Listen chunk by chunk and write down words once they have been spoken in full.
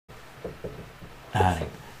Adding.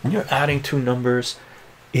 When you're adding two numbers,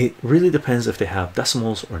 it really depends if they have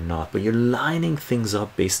decimals or not, but you're lining things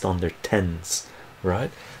up based on their tens, right?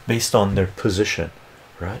 Based on their position,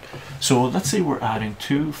 right? So let's say we're adding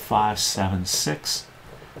 2 5 7 6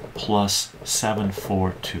 plus 7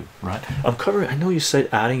 4 2, right? I'm covering, I know you said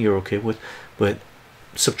adding you're okay with, but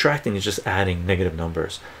subtracting is just adding negative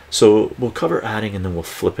numbers. So we'll cover adding and then we'll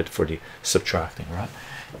flip it for the subtracting, right?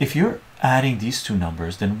 If you're adding these two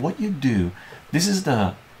numbers, then what you do, this is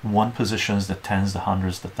the one positions, the tens, the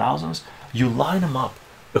hundreds, the thousands, you line them up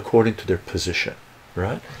according to their position,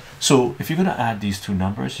 right? So if you're going to add these two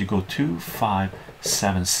numbers, you go 2 5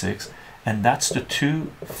 7 6, and that's the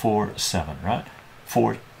 2 4 7, right?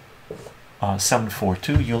 4 7 4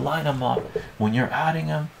 2, you line them up. When you're adding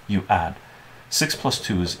them, you add 6 plus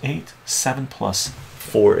 2 is 8, 7 plus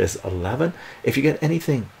 4 is 11. If you get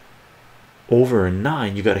anything over a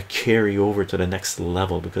 9, you got to carry over to the next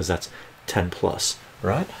level because that's 10 plus,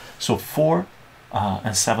 right? So 4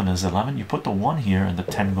 and 7 is 11. You put the 1 here and the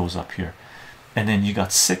 10 goes up here, and then you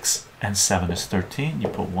got 6 and 7 is 13. You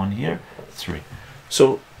put 1 here, 3.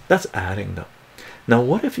 So that's adding them. Now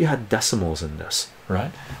what if you had decimals in this,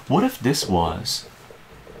 right? What if this was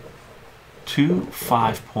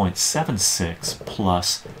 25.76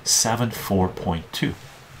 plus 74.2,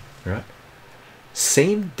 right?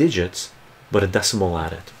 Same digits but a decimal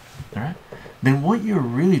added, all right? Then what you're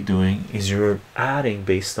really doing is you're adding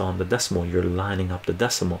based on the decimal. You're lining up the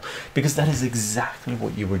decimal, because that is exactly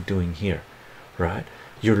what you were doing here, right?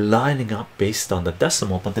 You're lining up based on the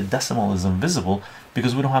decimal, but the decimal is invisible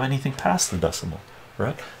because we don't have anything past the decimal,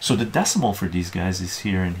 right? So the decimal for these guys is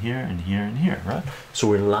here and here and here and here, right? So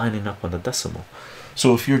we're lining up on the decimal.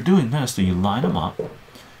 So if you're doing this, then you line them up,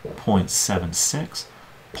 0.76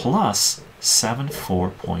 plus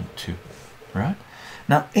 74.2, right?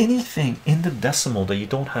 Now anything in the decimal that you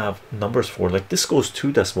don't have numbers for, like this goes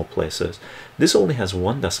 2 decimal places, this only has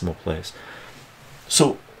 1 decimal place.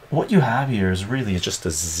 So what you have here is really just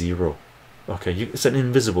a 0. Okay, it's an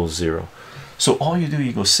invisible 0. So all you do,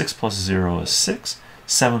 you go 6 plus 0 is 6,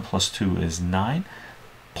 7 plus 2 is 9.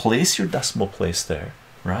 Place your decimal place there,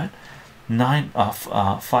 right?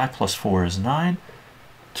 5 plus 4 is 9.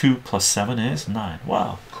 2 plus 7 is 9.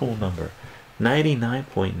 Wow, cool number.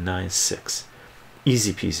 99.96.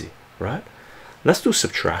 Easy peasy, right? Let's do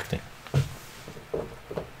subtracting.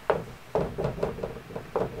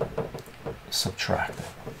 Subtracting.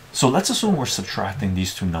 So let's assume we're subtracting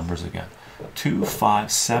these two numbers again. 2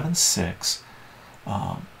 5 7 6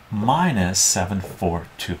 minus 7 4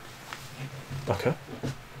 2. Okay.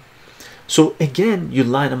 So again, you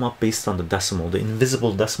line them up based on the decimal. The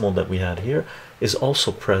invisible decimal that we had here is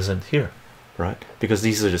also present here, right? Because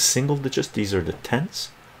these are the single digits, these are the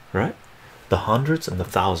tens, right? The hundreds and the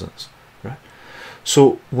thousands, right?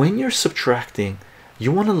 So when you're subtracting,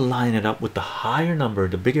 you want to line it up with the higher number,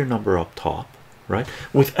 the bigger number up top, right?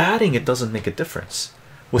 With adding, it doesn't make a difference.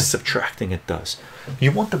 With subtracting, it does.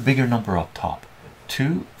 You want the bigger number up top,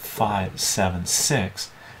 2 5 7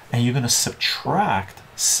 6, and you're going to subtract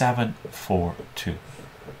 7 4 2,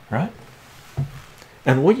 right?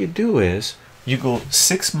 And what you do is you go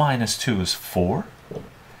 6 minus 2 is 4,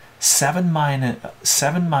 6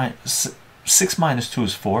 minus 2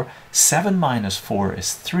 is 4, 7 minus 4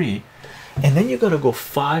 is 3, and then you're going to go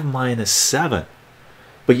 5 minus 7,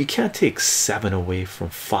 but you can't take 7 away from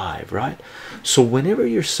 5, right? So whenever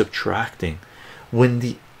you're subtracting, when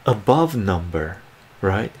the above number,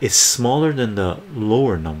 right, is smaller than the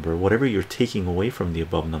lower number, whatever you're taking away from the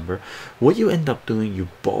above number, what you end up doing, you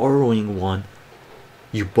borrowing one,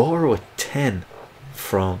 you borrow a 10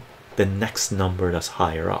 from the next number that's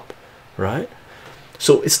higher up, right?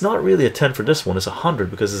 So it's not really a 10 for this one, it's 100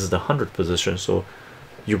 because this is the 100 position. So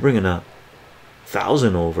you're bringing a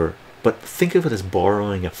 1,000 over, but think of it as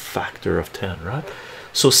borrowing a factor of 10, right?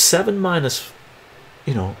 So 7 minus,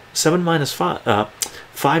 7 minus 5,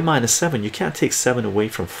 5 minus 7, you can't take 7 away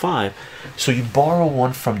from 5, so you borrow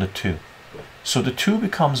 1 from the 2. So the 2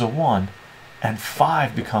 becomes a 1 and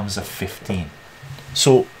 5 becomes a 15.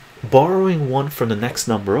 So borrowing 1 from the next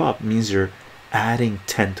number up means you're adding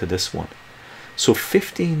 10 to this one. So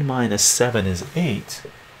 15 minus 7 is 8,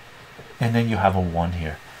 and then you have a 1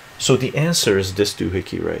 here. So the answer is this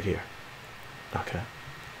doohickey right here. Okay,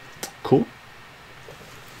 cool.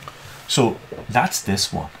 So that's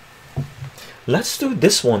this one. Let's do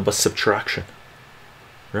this one but subtraction,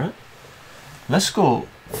 right? Let's go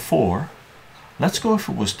 4. Let's go if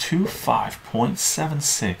it was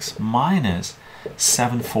 25.76 minus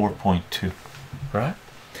 74.2, right?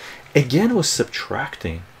 Again, with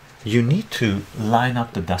subtracting, you need to line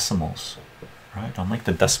up the decimals, right? I'll make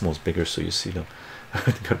the decimals bigger so you see them.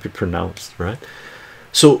 It gotta be pronounced, right?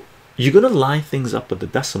 So you're gonna line things up with the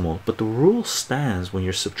decimal, but the rule stands when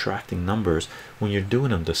you're subtracting numbers, when you're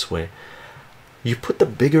doing them this way. You put the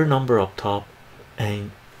bigger number up top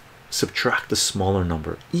and subtract the smaller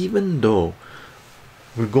number, even though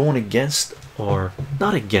we're going against, or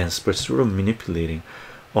not against, but sort of manipulating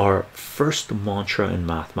our first mantra in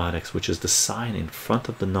mathematics, which is the sign in front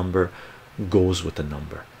of the number goes with the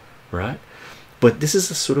number, right? But this is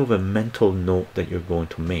a sort of a mental note that you're going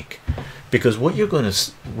to make, because what you're going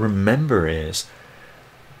to remember is,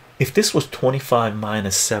 if this was 25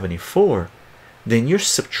 minus 74, then you're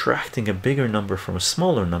subtracting a bigger number from a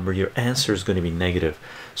smaller number, your answer is going to be negative.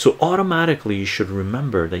 So automatically you should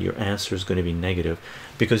remember that your answer is going to be negative,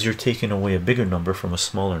 because you're taking away a bigger number from a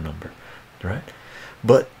smaller number, right?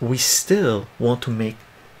 But we still want to make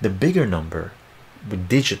the bigger number,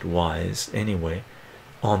 digit wise anyway,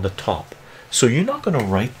 on the top. So you're not going to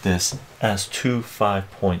write this as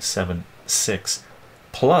 25.76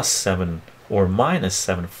 plus 7 or minus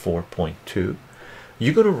 74.2.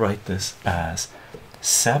 You're going to write this as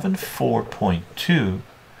 74.2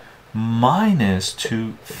 minus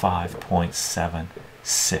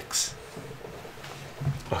 25.76.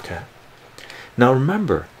 Okay, now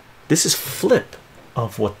remember, this is flip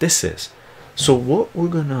of what this is. So what we're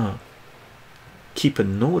gonna keep a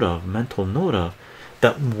note of, mental note of,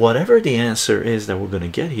 that whatever the answer is that we're going to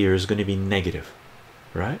get here is going to be negative,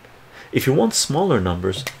 right? If you want smaller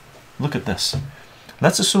numbers, look at this.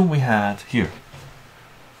 Let's assume we had here,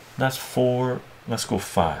 that's 4, let's go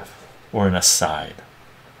 5, or an aside,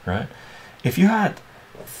 right? If you had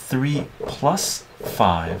 3 plus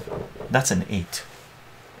 5, that's an 8,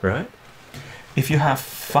 right? If you have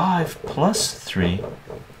 5 plus 3,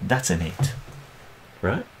 that's an 8,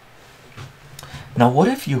 right? Now what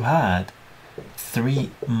if you had 3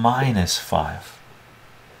 minus 5,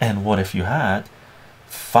 and what if you had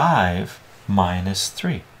 5 minus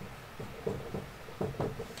 3?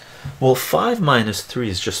 Well, 5 minus 3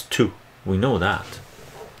 is just 2, we know that,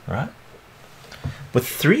 right? But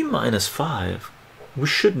 3 minus 5, we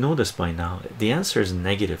should know this by now, the answer is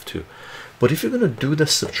negative 2. But if you're going to do the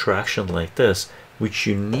subtraction like this, which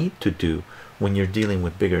you need to do when you're dealing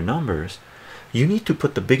with bigger numbers, you need to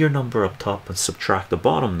put the bigger number up top and subtract the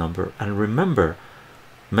bottom number. And remember,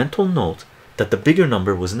 mental note, that the bigger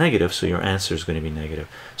number was negative, so your answer is going to be negative.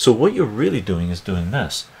 So what you're really doing is doing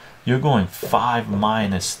this. You're going 5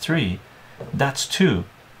 minus 3, that's 2,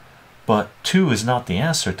 but 2 is not the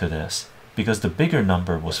answer to this, because the bigger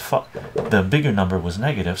number was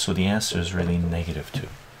negative, so the answer is really negative 2.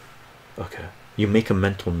 Okay, you make a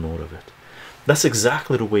mental note of it. That's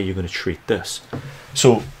exactly the way you're going to treat this.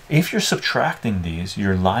 So if you're subtracting these,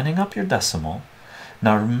 you're lining up your decimal.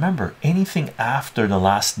 Now remember, anything after the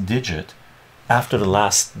last digit, after the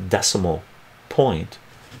last decimal point,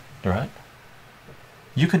 right,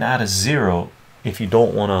 you can add a 0 if you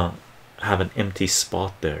don't want to have an empty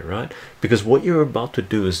spot there, right? Because what you're about to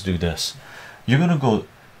do is do this. You're going to go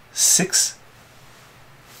 6,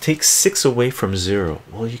 take 6 away from 0.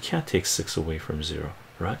 Well, you can't take 6 away from 0,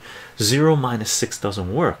 right? 0 minus 6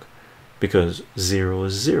 doesn't work, because 0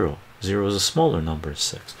 is 0. 0 is a smaller number,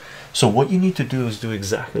 6. So what you need to do is do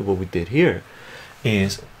exactly what we did here,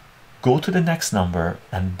 is go to the next number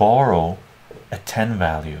and borrow a 10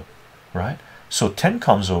 value, right? So 10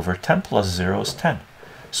 comes over, 10 plus 0 is 10.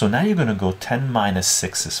 So now you're going to go 10 minus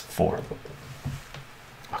 6 is 4.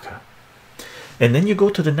 Okay, and then you go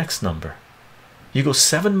to the next number. You go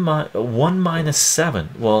 1 minus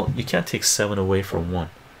 7. Well, you can't take 7 away from 1,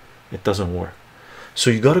 it doesn't work. So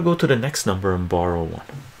you got to go to the next number and borrow 1.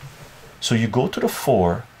 So you go to the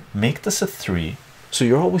 4, make this a 3, so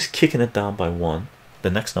you're always kicking it down by 1, the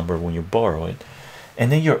next number when you borrow it, and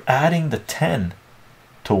then you're adding the 10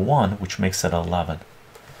 to 1, which makes it 11.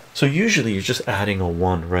 So usually you're just adding a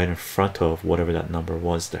 1 right in front of whatever that number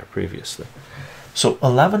was there previously. So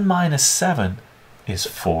 11 minus 7 is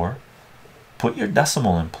 4. Put your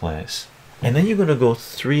decimal in place, and then you're going to go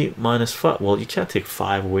 3 minus 5. Well, you can't take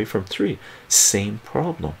 5 away from 3. Same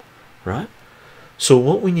problem, right? So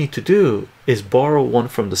what we need to do is borrow 1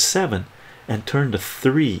 from the 7 and turn the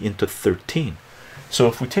 3 into 13. So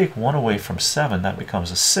if we take 1 away from 7, that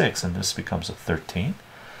becomes a 6, and this becomes a 13.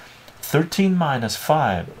 13 minus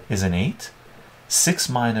 5 is an 8. 6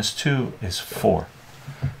 minus 2 is 4.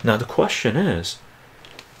 Now the question is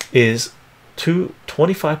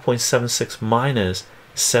 25.76 minus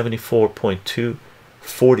 74.2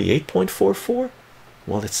 48.44?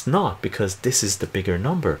 Well, it's not, because this is the bigger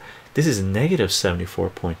number. This is negative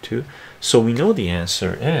 74.2, so we know the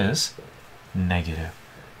answer is negative.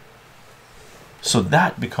 So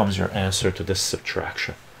that becomes your answer to this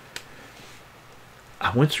subtraction.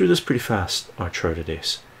 I went through this pretty fast on charter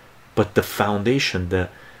days, but the foundation, the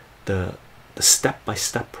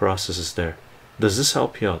step-by-step process is there. Does this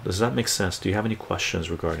help you out? Does that make sense? Do you have any questions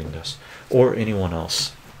regarding this, or anyone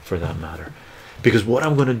else for that matter? Because what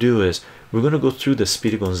I'm going to do is we're going to go through the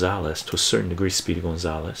Speedy Gonzalez to a certain degree. Speedy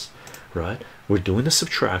Gonzalez, right? We're doing the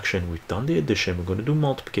subtraction, we've done the addition, we're going to do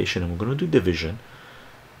multiplication, and we're going to do division.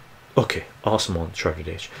 Okay, awesome. On charted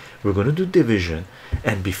age, we're going to do division,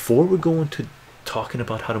 and before we go into talking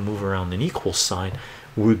about how to move around an equal sign,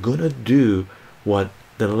 we're going to do what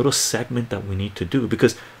the little segment that we need to do,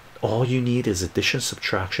 because all you need is addition,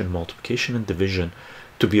 subtraction, multiplication, and division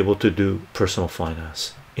to be able to do personal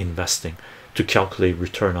finance, investing, to calculate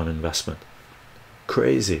return on investment.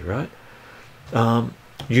 Crazy, right?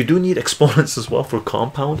 You do need exponents as well for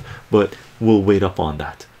compound, but we'll wait up on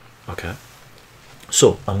that. Okay,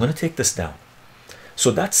 so I'm going to take this down.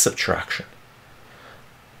 So that's subtraction.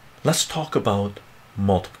 Let's talk about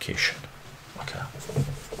multiplication. Okay,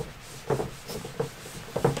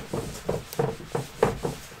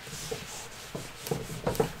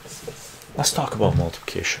 let's talk about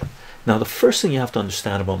multiplication. Now, the first thing you have to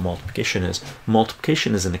understand about multiplication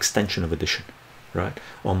is an extension of addition, right?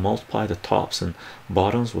 I'll multiply the tops and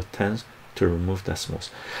bottoms with tens to remove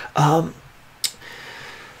decimals.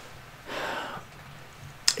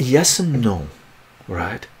 Yes and no,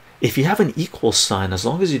 right? If you have an equal sign, as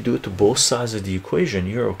long as you do it to both sides of the equation,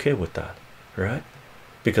 you're okay with that, right?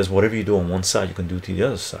 Because whatever you do on one side, you can do to the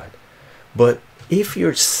other side. But if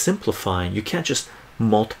you're simplifying, you can't just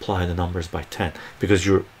multiply the numbers by 10, because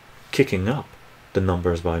you're kicking up the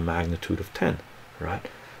numbers by magnitude of 10, right?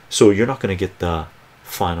 So you're not going to get the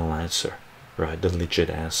final answer, right? The legit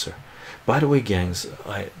answer. By the way, gangs,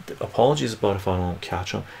 apologies about if I don't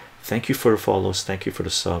catch them. Thank you for the follows, thank you for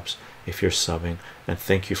the subs if you're subbing, and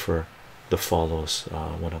thank you for the follows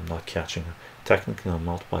when I'm not catching them. Technically, I'll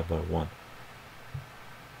multiply by 1.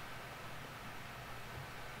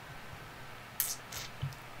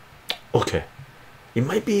 Okay, it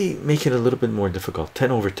might be making it a little bit more difficult.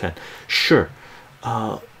 10 over 10, sure,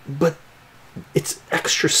 but it's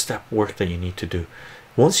extra step work that you need to do.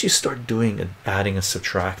 Once you start doing and adding and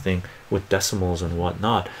subtracting with decimals and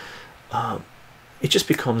whatnot, it just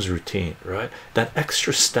becomes routine, right? That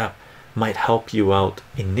extra step might help you out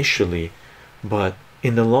initially, but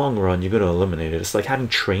in the long run you're going to eliminate it. It's like having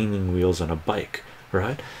training wheels on a bike,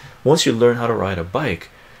 right? Once you learn how to ride a bike,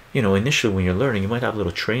 you know, initially when you're learning, you might have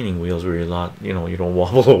little training wheels where you're not, you know, you don't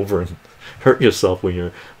wobble over and hurt yourself when you're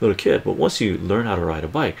a little kid. But once you learn how to ride a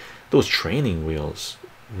bike, those training wheels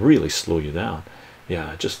really slow you down.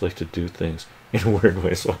 Yeah, I just like to do things in weird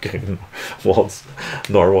ways. Okay, waltz,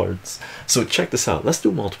 Norwards. So check this out. Let's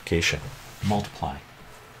do multiplication. Multiply.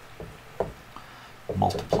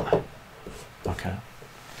 Okay.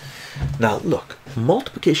 Now look,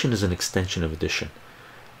 multiplication is an extension of addition.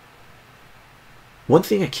 One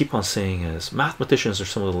thing I keep on saying is mathematicians are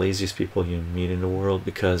some of the laziest people you meet in the world,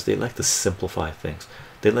 because they like to simplify things.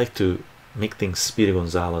 They like to make things Speedy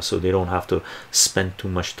Gonzalez, so they don't have to spend too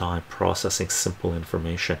much time processing simple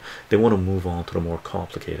information. They want to move on to the more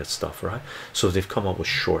complicated stuff, right? So they've come up with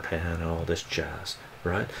shorthand and all this jazz,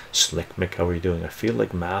 right? Slick Mick, how are you doing? I feel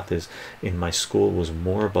like math is in my school was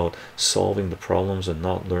more about solving the problems and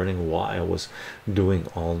not learning why I was doing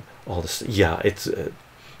all this. Yeah, it's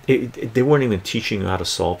they weren't even teaching you how to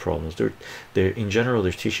solve problems. They're in general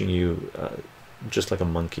they're teaching you just like a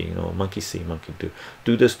monkey, you know, a monkey see, monkey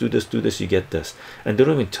do this, do this, do this, you get this. And they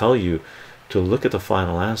don't even tell you to look at the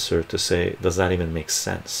final answer to say, does that even make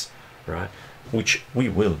sense, right? Which we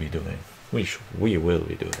will be doing,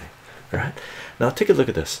 right? Now take a look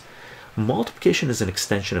at this. Multiplication is an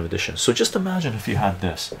extension of addition. So just imagine if you had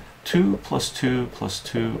this 2 plus 2 plus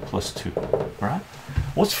 2 plus 2, right?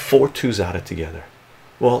 What's 4 2's added together?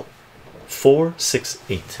 Well, 4 6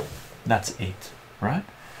 8, that's 8, right?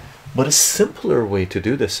 But a simpler way to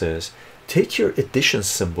do this is take your addition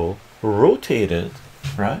symbol, rotate it,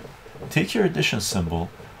 right? Take your addition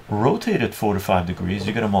symbol, rotate it 45 degrees,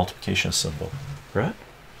 you get a multiplication symbol, right?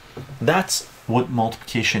 That's what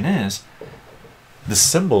multiplication is. The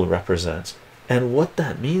symbol represents, and what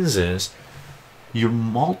that means is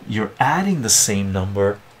you're adding the same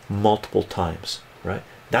number multiple times, right?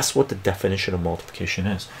 That's what the definition of multiplication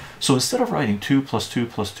is. So instead of writing 2 plus 2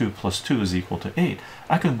 plus 2 plus 2 is equal to 8,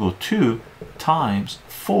 I can go 2 times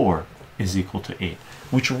 4 is equal to 8,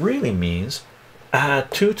 which really means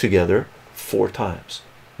add 2 together 4 times,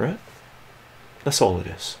 right? That's all it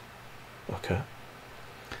is. Okay,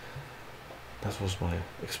 that was my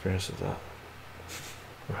experience of that.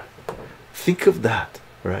 Right, think of that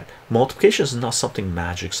right? Multiplication is not something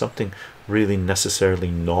magic, something really necessarily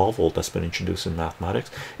novel that's been introduced in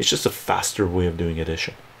mathematics. It's just a faster way of doing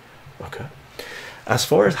addition. Okay, as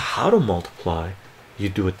far as how to multiply, you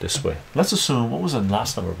do it this way. Let's assume, what was the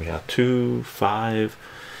last number we had? 2 5,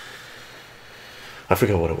 I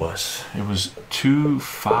forget what it was. It was 2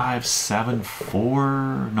 5 7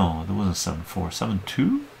 4. No, it wasn't 7 4, 7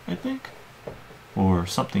 2, I think, or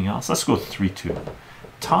something else. Let's go 3 2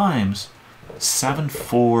 times 7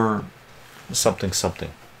 4 something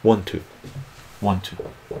something 1 2 1 2.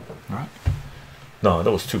 Right? No,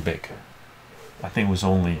 that was too big. I think it was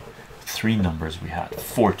only 3 numbers we had.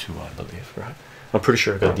 4 2, I believe. Right? I'm pretty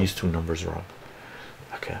sure I got these 2 numbers wrong.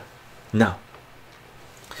 Okay. Now,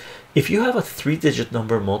 if you have a 3-digit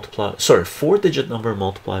number multiplied, sorry, 4-digit number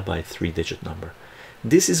multiplied by a 3-digit number,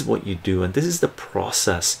 this is what you do, and this is the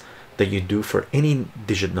process that you do for any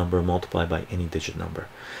digit number multiplied by any digit number.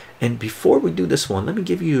 And before we do this one, let me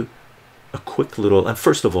give you a quick little, and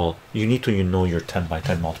first of all, you need to know your 10 by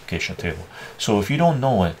 10 multiplication table. So if you don't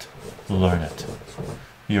know it, learn it.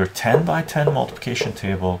 Your 10 by 10 multiplication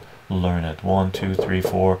table, learn it. 1 2 3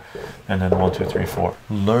 4, and then 1 2 3 4.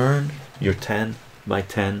 Learn your 10 by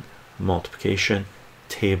 10 multiplication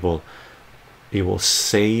table. It will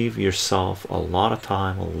save yourself a lot of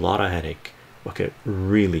time, a lot of headache. Okay,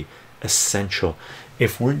 really essential.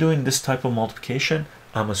 If we're doing this type of multiplication,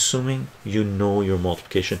 I'm assuming you know your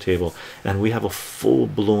multiplication table, and we have a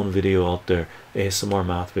full-blown video out there, ASMR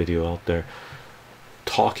math video out there,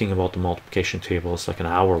 talking about the multiplication table. It's like an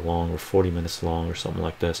hour long or 40 minutes long or something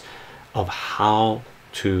like this, of how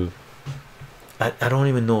to, I don't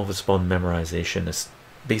even know if it's about memorization. It's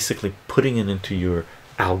basically putting it into your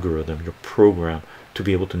algorithm, your program, to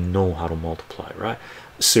be able to know how to multiply. Right?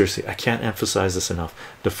 Seriously, I can't emphasize this enough.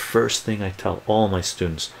 The first thing I tell all my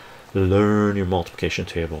students, learn your multiplication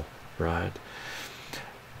table. Right?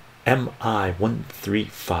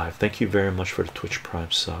 MI135, thank you very much for the Twitch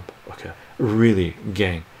Prime sub. Okay, really,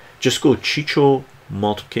 gang, just go chycho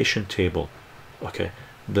multiplication table. Okay,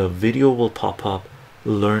 the video will pop up.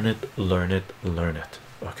 Learn it, learn it, learn it.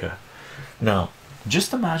 Okay, now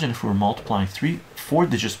just imagine if we're multiplying 4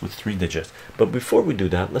 digits with 3 digits. But before we do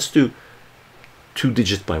that, let's do 2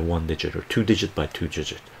 digits by 1 digit, or 2 digits by 2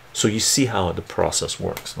 digits, so you see how the process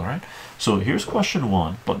works. All right, so here's question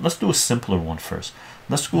 1, but let's do a simpler one first.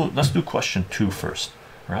 Let's do question 2 first.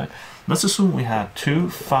 Right, let's assume we had 2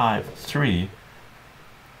 5 3.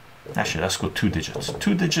 Actually, let's go 2 digits.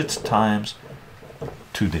 2 digits times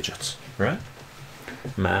 2 digits. Right?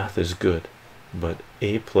 Math is good, but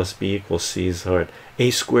a plus b equals c is hard.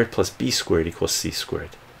 A squared plus b squared equals c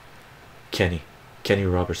squared. Kenny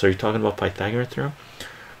Roberts, are you talking about Pythagorean theorem?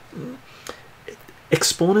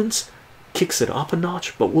 Exponents kicks it up a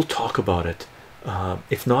notch, but we'll talk about it.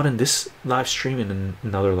 If not in this live stream, in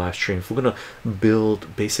another live stream. If we're gonna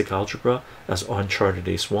build basic algebra as Uncharted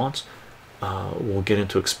Ace wants, we'll get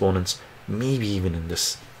into exponents, maybe even in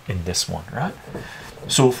this one. Right?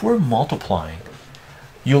 So if we're multiplying,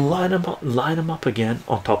 you'll line them up again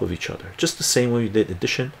on top of each other, just the same way you did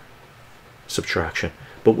addition, subtraction.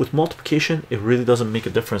 But with multiplication, it really doesn't make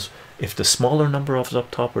a difference if the smaller number is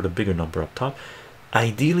up top or the bigger number up top.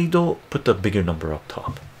 Ideally though, put the bigger number up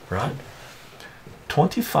top. Right?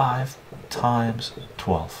 25 times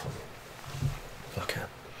 12. Okay,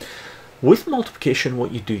 with multiplication,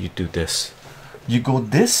 what you do this, you go,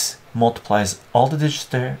 this multiplies all the digits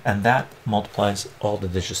there, and that multiplies all the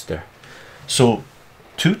digits there. So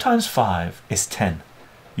 2 times 5 is 10.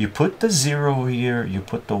 You put the 0 here, you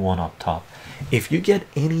put the 1 up top. If you get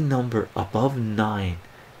any number above 9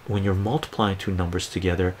 when you're multiplying 2 numbers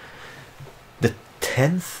together, the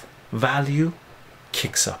 10th value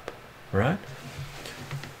kicks up. Right?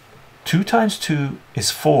 2 times 2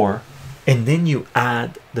 is 4, and then you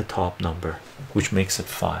add the top number, which makes it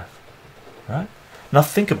 5. Right? Now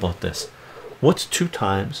think about this. What's 2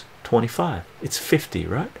 times 25? It's 50,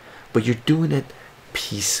 right? But you're doing it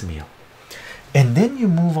piecemeal, and then you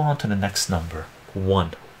move on to the next number,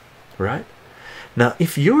 1. Right? Now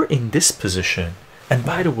if you're in this position, and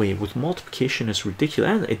by the way, with multiplication, it's ridiculous,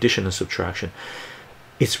 and addition and subtraction,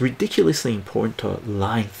 it's ridiculously important to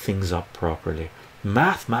line things up properly.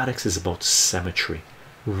 Mathematics is about symmetry.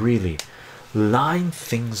 Really, line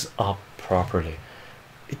things up properly.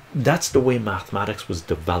 That's the way mathematics was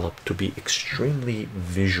developed, to be extremely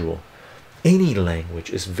visual. Any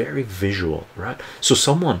language is very visual. Right? So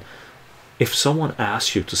if someone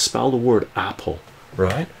asks you to spell the word apple,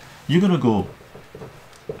 right, you're gonna go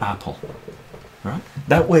apple. Right?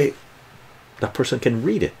 That way that person can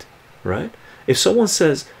read it. Right? If someone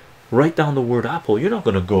says write down the word apple, you're not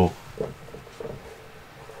gonna go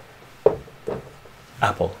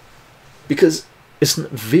apple, because it's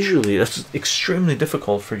visually that's extremely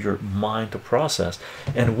difficult for your mind to process,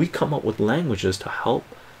 and we come up with languages to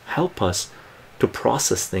help us to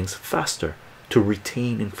process things faster, to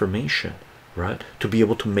retain information, right, to be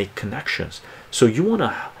able to make connections. So you want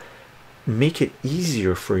to make it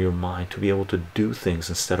easier for your mind to be able to do things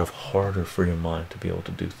instead of harder for your mind to be able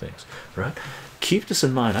to do things, right? Keep this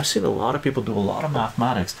in mind. I've seen a lot of people do a lot of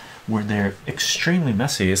mathematics where they're extremely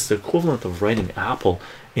messy. It's the equivalent of writing apple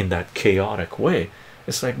in that chaotic way.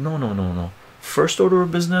 It's like, no, no, no, no. First order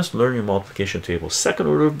of business, learn your multiplication table. Second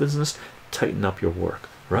order of business, tighten up your work,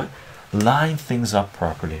 right? Line things up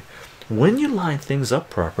properly. When you line things up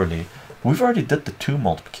properly, we've already did the 2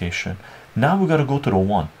 multiplication. Now we got to go to the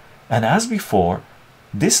 1. And as before,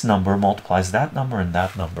 this number multiplies that number and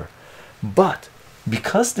that number. But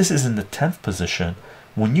because this is in the 10th position,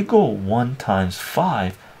 when you go 1 times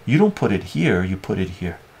 5, you don't put it here, you put it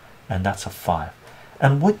here. And that's a 5.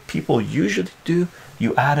 And what people usually do,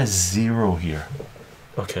 you add a 0 here.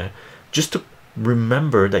 Okay, just to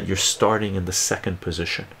remember that you're starting in the 2nd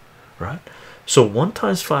position, right? So 1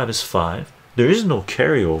 times 5 is 5. There is no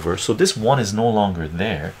carryover, so this 1 is no longer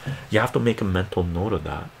there. You have to make a mental note of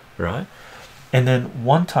that, right? And then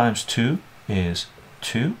 1 times 2 is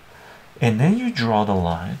 2, and then you draw the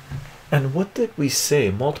line. And what did we say?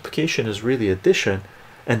 Multiplication is really addition,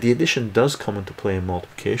 and the addition does come into play in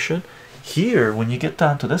multiplication. Here, when you get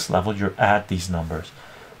down to this level, you add these numbers.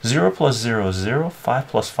 0 plus 0 is 0. 5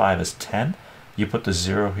 plus 5 is 10. You put the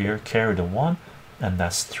 0 here, carry the 1, and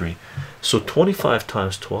that's 3. So 25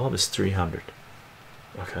 times 12 is 300.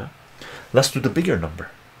 Okay, let's do the bigger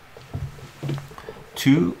number.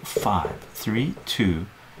 2 5 3 2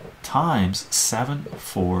 times 7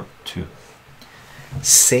 4 2.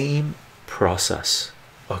 Same process.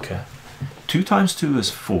 Okay, 2 times 2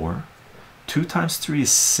 is 4. 2 times 3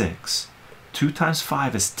 is 6. 2 times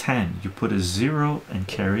 5 is 10. You put a 0 and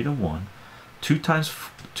carry the 1. 2 times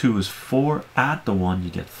 2 is 4. Add the 1, you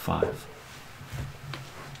get 5.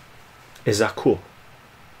 Is that cool?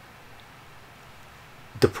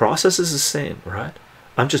 The process is the same, right?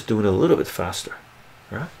 I'm just doing it a little bit faster,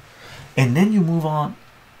 right? And then you move on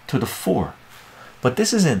to the 4, but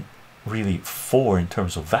this isn't really 4 in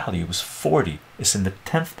terms of value. It was 40. It's in the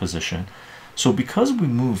 10th position. So because we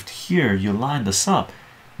moved here, you line this up.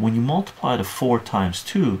 When you multiply the 4 times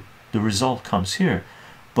 2, the result comes here.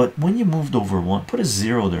 But when you moved over 1, put a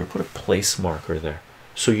 0 there, put a place marker there,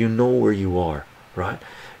 so you know where you are, right?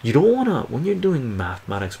 You don't want to, when you're doing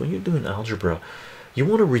mathematics, when you're doing algebra, you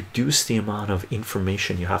want to reduce the amount of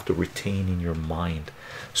information you have to retain in your mind.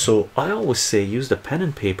 So I always say use the pen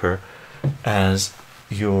and paper as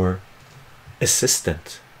your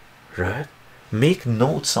assistant, right? Make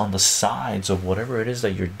notes on the sides of whatever it is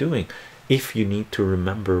that you're doing if you need to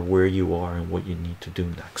remember where you are and what you need to do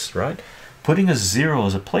next, right? Putting a 0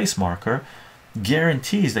 as a place marker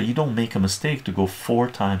guarantees that you don't make a mistake to go 4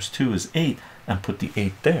 times 2 is 8 and put the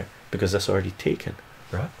 8 there, because that's already taken,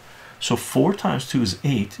 right? So 4 times 2 is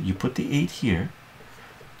 8. You put the 8 here.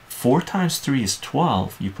 4 times 3 is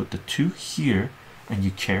 12. You put the 2 here and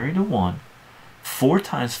you carry the 1. 4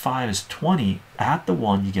 times 5 is 20. Add the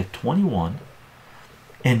 1, you get 21.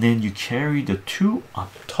 And then you carry the 2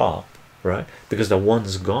 up top, right? Because the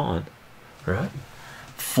 1's gone, right?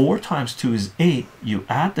 4 times 2 is 8. You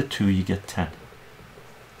add the 2, you get 10.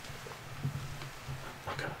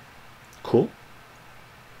 Okay, cool.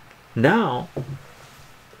 Now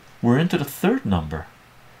we're into the 3rd number.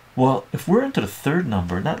 Well, if we're into the 3rd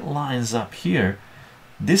number, that lines up here.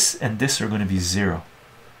 This and this are going to be 0.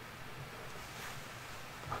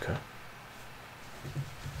 Okay,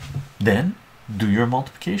 then do your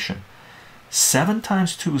multiplication. 7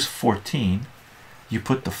 times 2 is 14. You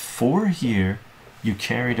put the 4 here, you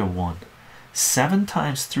carry the 1. 7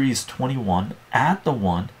 times 3 is 21. Add the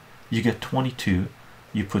 1, you get 22.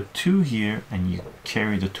 You put 2 here and you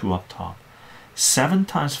carry the 2 up top. 7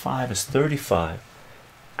 times 5 is 35.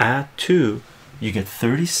 Add 2, you get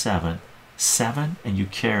 37. 7 and you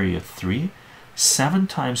carry a 3. 7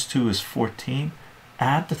 times 2 is 14.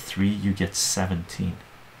 Add the 3, you get 17.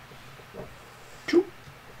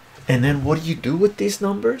 And then what do you do with these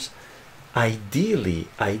numbers? Ideally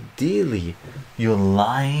you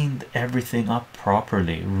lined everything up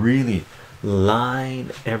properly. Really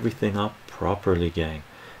line everything up properly, gang.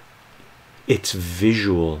 It's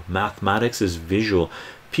visual. Mathematics is visual.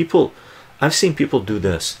 People, I've seen people do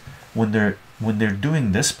this when they're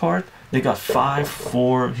doing this part. They got 5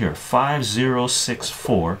 4 here, 5 0 6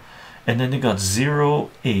 4, and then they got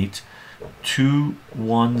 0 8 2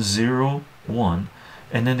 1 0 1,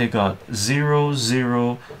 and then they got 0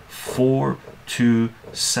 0 4 2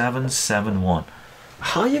 7 7 1.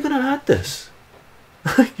 how are you gonna add this?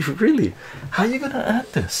 Really, how are you gonna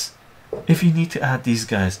add this if you need to add these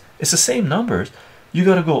guys? It's the same numbers. You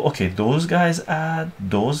gotta go, okay, those guys add,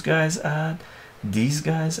 those guys add, these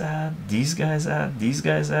guys add, these guys add, these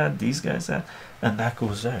guys add, these guys add, and that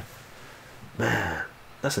goes there. Man,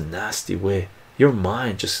 that's a nasty way. Your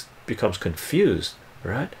mind just becomes confused,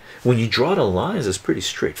 right? When you draw the lines, it's pretty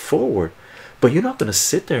straightforward, but you're not going to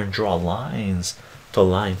sit there and draw lines to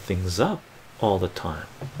line things up all the time,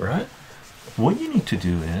 right? What you need to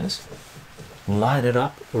do is line it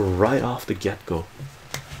up right off the get-go.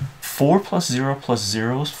 4 plus 0 plus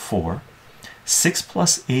 0 is 4. 6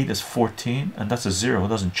 plus 8 is 14, and that's a 0. It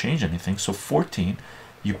doesn't change anything. So 14,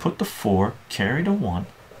 you put the 4, carry the 1.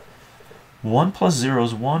 1 plus 0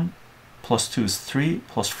 is 1, plus 2 is 3,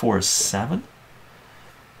 plus 4 is 7.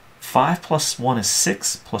 5 plus 1 is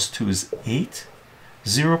 6, plus 2 is 8.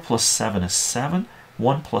 0 plus 7 is 7.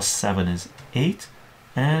 1 plus 7 is 8,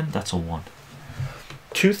 and that's a 1.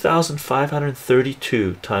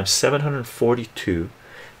 2,532 times 742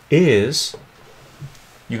 is,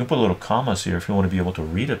 you can put little commas here if you want to be able to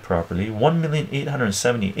read it properly,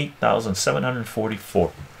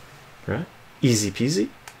 1,878,744, right? Easy peasy.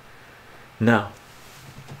 Now,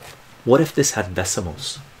 what if this had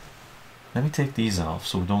decimals? Let me take these off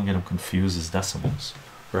so we don't get them confused as decimals,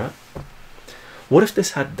 right? What if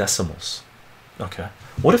this had decimals? Okay,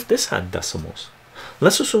 what if this had decimals?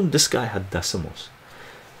 Let's assume this guy had decimals.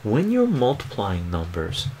 When you're multiplying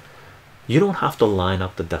numbers, you don't have to line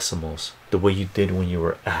up the decimals the way you did when you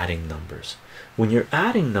were adding numbers. When you're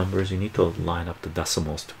adding numbers, you need to line up the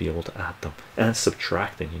decimals to be able to add them, and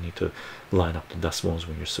subtracting, you need to line up the decimals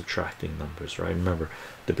when you're subtracting numbers, right? Remember,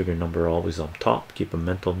 the bigger number always on top. Keep a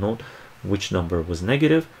mental note which number was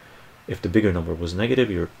negative. If the bigger number was negative,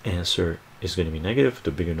 your answer is going to be negative. If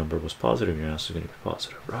the bigger number was positive, your answer is going to be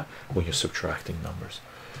positive, right? When you're subtracting numbers.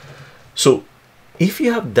 So if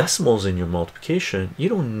you have decimals in your multiplication, you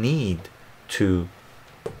don't need to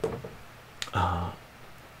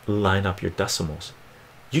line up your decimals.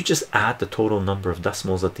 You just add the total number of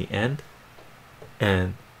decimals at the end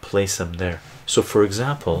and place them there. So for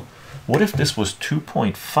example, what if this was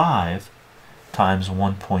 2.5 times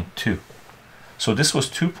 1.2? So this was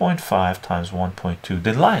 2.5 times 1.2.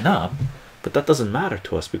 They line up, but that doesn't matter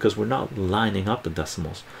to us because we're not lining up the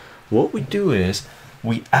decimals. What we do is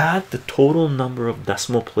we add the total number of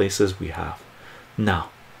decimal places we have. Now,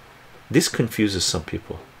 this confuses some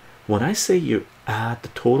people. When I say you add the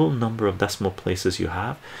total number of decimal places you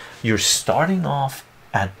have, you're starting off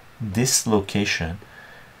at this location,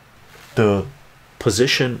 the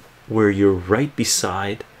position where you're right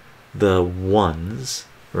beside the ones,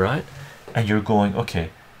 right? And you're going,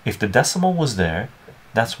 okay, if the decimal was there,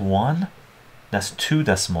 that's 1, that's 2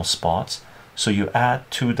 decimal spots, so you add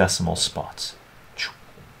 2 decimal spots.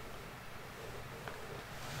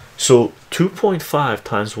 So 2.5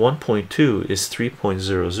 times 1.2 is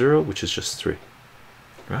 3.00, which is just 3,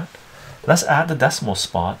 right? Let's add the decimal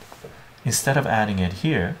spot. Instead of adding it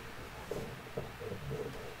here,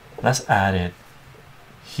 let's add it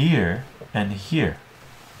here and here.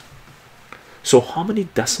 So how many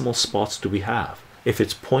decimal spots do we have? If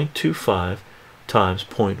it's 0.25 times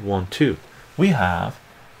 0.12, we have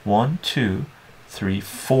 1, 2, 3,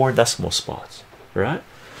 4 decimal spots, right?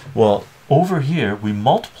 Well, over here we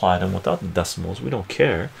multiply them without the decimals. We don't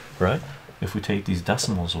care, right? If we take these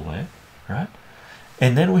decimals away, right?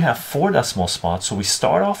 And then we have 4 decimal spots. So we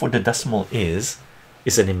start off where the decimal is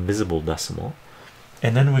an invisible decimal,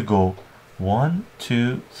 and then we go 1,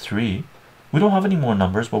 2, 3. We don't have any more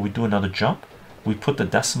numbers, but we do another jump. We put the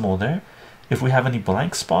decimal there. If we have any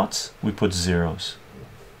blank spots, we put zeros.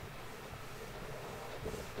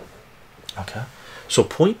 Okay, so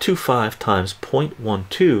 0.25 times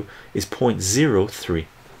 0.12 is 0.03,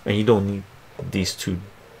 and you don't need these 2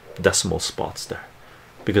 decimal spots there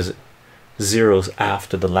because zeros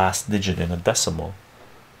after the last digit in a decimal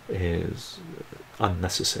is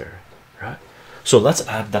unnecessary, right? So let's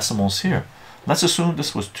add decimals here. Let's assume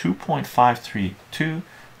this was 2.532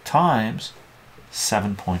 times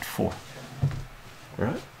 7.4,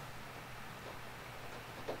 right?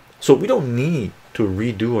 So we don't need to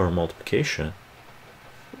redo our multiplication.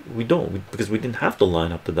 We don't, because we didn't have to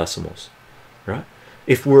line up the decimals, right?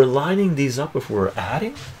 If we're lining these up, if we're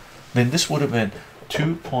adding, then this would have been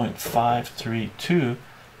 2.532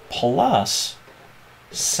 plus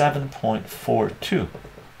 7.42.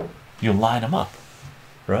 You line them up,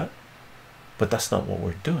 right? But that's not what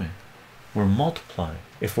we're doing. We're multiplying.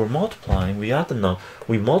 If we're multiplying, we add the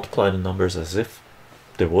we multiply the numbers as if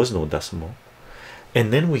there was no decimal,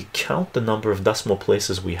 and then we count the number of decimal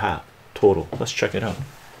places we have total. Let's check it out.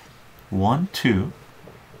 1, 2,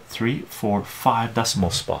 3 4 5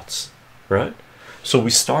 decimal spots, right? So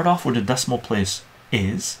we start off with the decimal place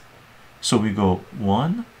is, so we go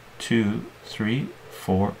 1 2 3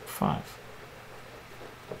 4 5.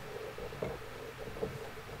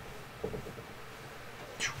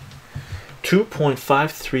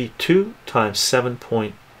 $2.532 times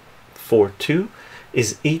 7.42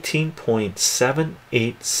 is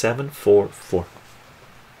 18.7874.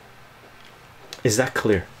 Is that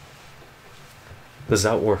clear? Does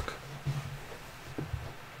that work?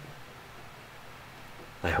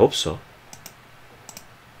 I hope so.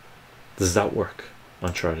 Does that work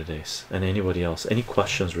on Charted Ace? And anybody else? Any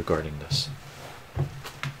questions regarding this?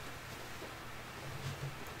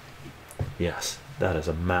 Yes, that is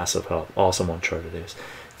a massive help. Awesome on Charted Ace.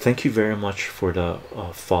 Thank you very much for the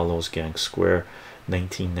follows, gang. Square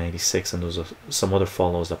 1996, and those are some other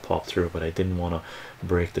follows that popped through, but I didn't want to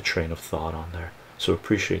break the train of thought on there, so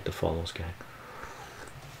appreciate the follows, gang.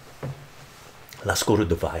 Let's go to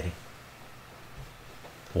dividing.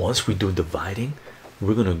 Once we do dividing,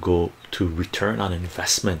 we're gonna go to return on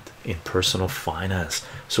investment in personal finance,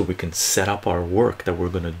 so we can set up our work that we're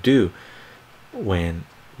gonna do when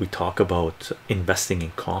we talk about investing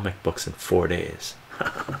in comic books in 4 days.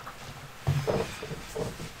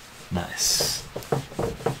 Nice.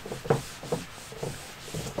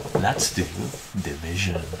 Let's do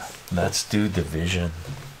division. Let's do division.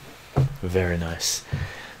 Very nice.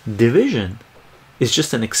 Division is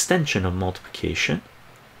just an extension of multiplication,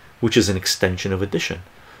 which is an extension of addition.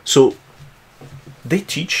 So they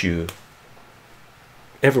teach you,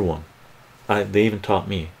 everyone, they even taught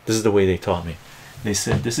me, this is the way they taught me. They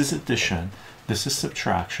said this is addition, this is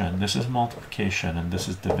subtraction, this is multiplication, and this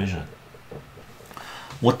is division.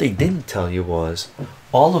 What they didn't tell you was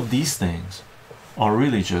all of these things are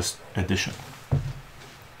really just addition,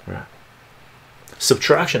 right?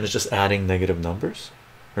 Subtraction is just adding negative numbers,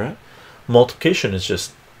 right? Multiplication is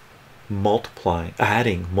just multiplying,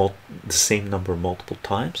 adding the same number multiple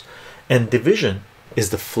times, and division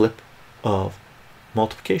is the flip of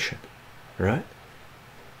multiplication, right?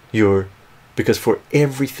 Because for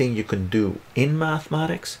everything you can do in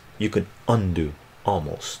mathematics, you can undo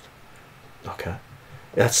almost. Okay,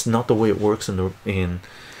 that's not the way it works in the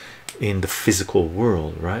physical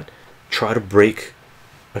world, right? Try to break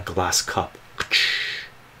a glass cup,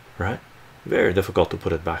 right? Very difficult to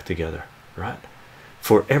put it back together, right?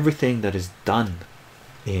 For everything that is done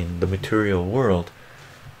in the material world,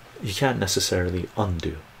 you can't necessarily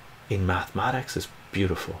undo. In mathematics, it's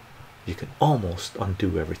beautiful. You can almost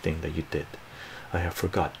undo everything that you did. I have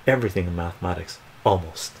forgot everything in mathematics,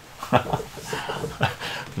 almost.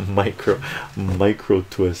 micro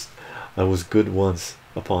twist. I was good once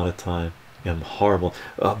upon a time. I'm horrible.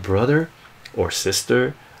 Brother or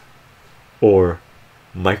sister or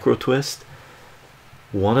micro twist.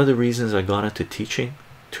 One of the reasons I got into teaching,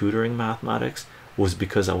 tutoring mathematics, was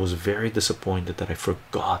because I was very disappointed that I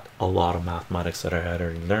forgot a lot of mathematics that I had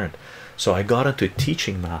already learned. So I got into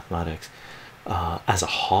teaching mathematics as a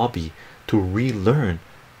hobby to relearn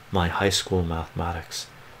my high school mathematics,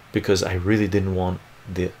 because I really didn't want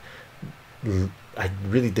to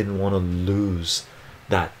lose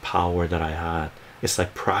that power that I had. It's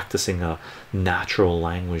like practicing a natural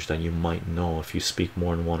language that you might know if you speak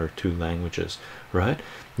more than 1 or 2 languages, right?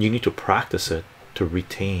 You need to practice it to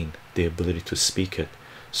retain the ability to speak it.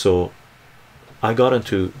 So I got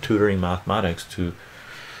into tutoring mathematics to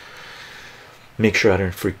make sure I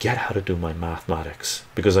didn't forget how to do my mathematics,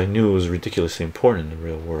 because I knew it was ridiculously important in the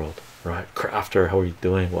real world, right? Crafter, how are you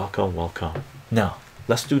doing? Welcome, welcome. Now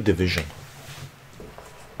let's do division.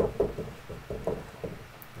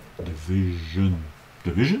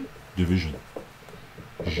 Division.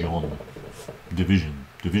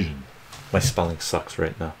 My spelling sucks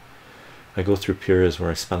right now. I go through periods where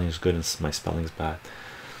my spelling is good and my spelling is bad.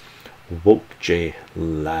 Woke J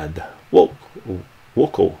lad.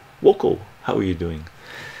 Woko. How are you doing?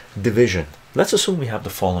 Division. Let's assume we have the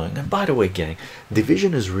following. And by the way, gang,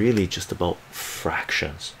 division is really just about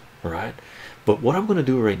fractions, right? But what I'm going to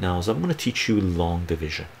do right now is I'm going to teach you long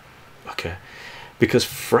division, okay? Because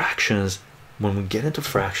fractions, when we get into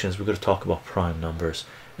fractions, we're going to talk about prime numbers,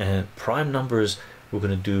 and prime numbers we're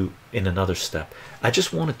going to do in another step. I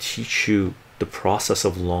just want to teach you the process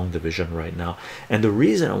of long division right now, and the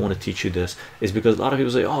reason I want to teach you this is because a lot of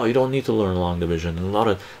people say, oh, you don't need to learn long division, and a lot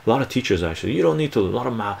of teachers actually, you don't need to, a lot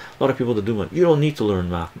of people that do math, you don't need to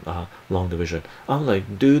learn math, long division. I'm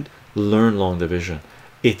like, dude, learn long division.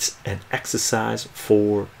 It's an exercise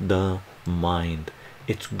for the mind.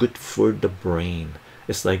 It's good for the brain.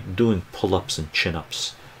 It's like doing pull-ups and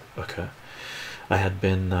chin-ups. Okay, I had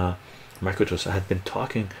been Microtos, I had been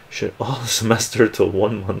talking shit all semester till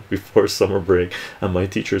 1 month before summer break, and my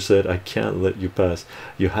teacher said, I can't let you pass.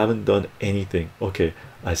 You haven't done anything. Okay,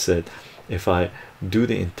 I said, if I do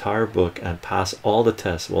the entire book and pass all the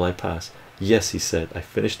tests, will I pass? Yes, he said. I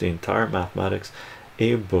finished the entire mathematics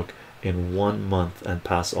A book in 1 month and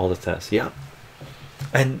passed all the tests. Yeah.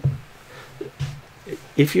 And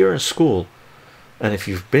if you're in school, and if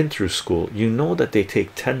you've been through school, you know that they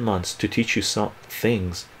take 10 months to teach you some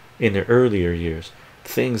things in the earlier years,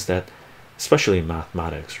 things that, especially in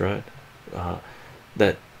mathematics, right,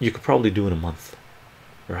 that you could probably do in a month,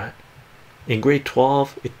 right? In grade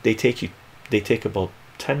 12, they take about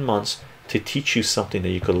 10 months to teach you something that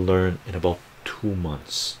you could learn in about 2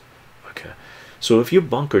 months. Okay, so if you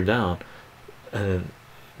bunker down, and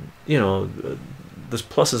you know, there's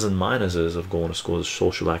pluses and minuses of going to school, there's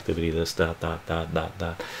social activity, this, that,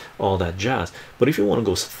 all that jazz. But if you want to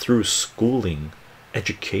go through schooling,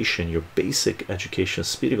 education, your basic education,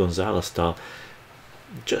 Speedy Gonzalez style,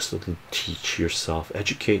 just teach yourself,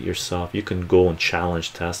 educate yourself. You can go and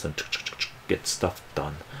challenge tests and get stuff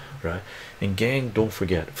done, right? And gang, don't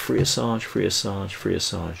forget, free Assange, free Assange, free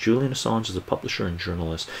Assange. Julian Assange is a publisher and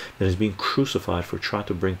journalist that is being crucified for trying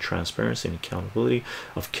to bring transparency and accountability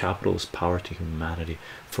of capitalist power to humanity.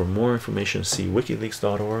 For more information, see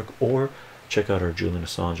wikileaks.org or check out our Julian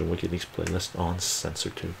Assange and WikiLeaks playlist on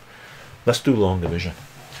CensorTube. Let's do long division.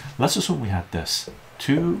 Let's assume we had this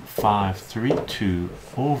 2532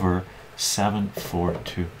 over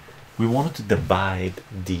 742. We wanted to divide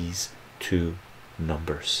these two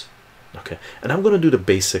numbers. Okay, and I'm going to do the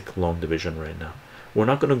basic long division right now. We're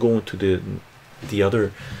not going to go into the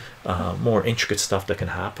other more intricate stuff that can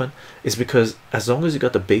happen. Is because as long as you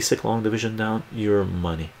got the basic long division down, you're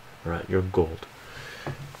money, right? You're gold.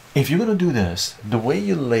 If you're going to do this, the way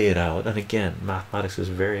you lay it out, and again, mathematics is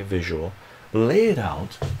very visual, lay it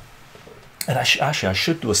out. And I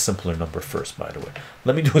should do a simpler number first, by the way.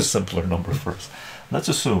 Let me do a simpler number first. Let's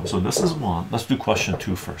assume, so this is 1. Let's do question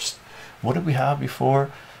 2 first. What did we have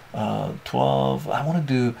before? 12. I want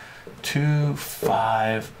to do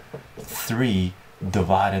 253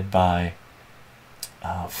 divided by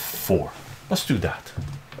 4. Let's do that.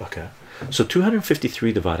 Okay, so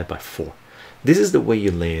 253 divided by 4. This is the way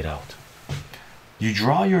you lay it out. You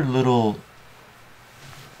draw your little,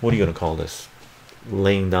 what are you going to call this,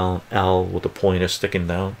 laying down L with the pointer sticking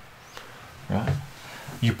down, right?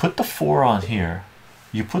 You put the 4 on here,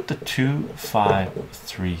 you put the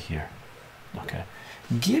 253 here. Okay,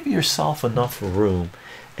 give yourself enough room.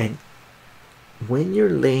 And when you're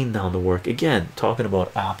laying down the work, again, talking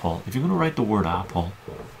about apple, if you're going to write the word apple,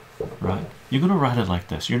 right, you're going to write it like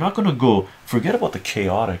this. You're not going to go, forget about the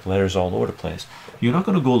chaotic letters all over the place. You're not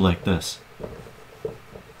going to go like this,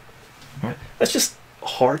 right? That's just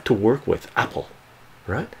hard to work with. Apple,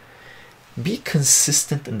 right? Be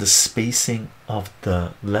consistent in the spacing of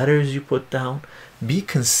the letters you put down. Be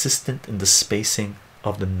consistent in the spacing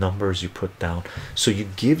of the numbers you put down, so you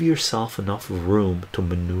give yourself enough room to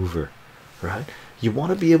maneuver, right? You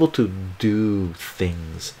want to be able to do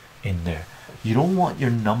things in there. You don't want your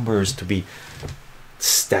numbers to be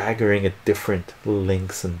staggering at different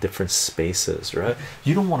lengths and different spaces, right?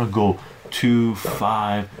 You don't want to go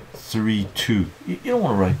 2532. You don't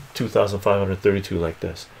want to write 2532 like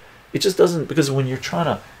this. It just doesn't, because when you're trying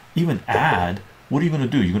to even add, what are you going to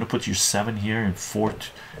do? You're going to put your 7 here and 4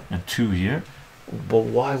 and 2 here. But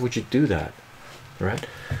why would you do that, right?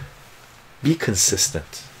 Be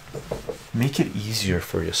consistent. Make it easier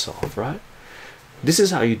for yourself, right? This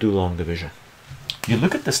is how you do long division. You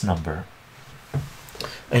look at this number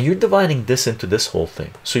and you're dividing this into this whole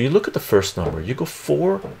thing. So you look at the first number, you go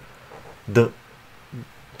 4,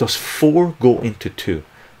 does 4 go into 2?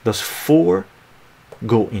 Does 4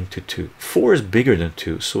 go into 2? 4 is bigger than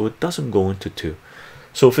 2, so it doesn't go into 2.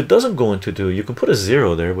 So if it doesn't go into 2, you can put a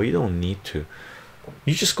 0 there, but you don't need to.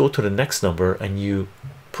 You just go to the next number and you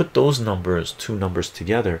put those numbers, 2 numbers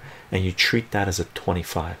together, and you treat that as a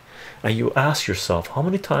 25. And you ask yourself, how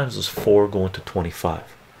many times does 4 go into 25,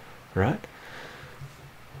 right?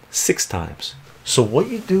 6 times. So what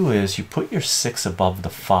you do is you put your 6 above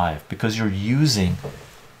the 5 because you're using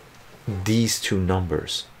these 2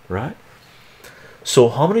 numbers, right? So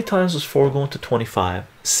how many times does 4 go into 25?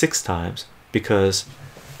 6 times, because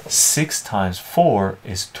 6 times 4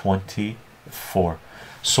 is 24.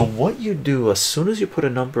 So what you do, as soon as you put a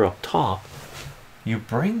number up top, you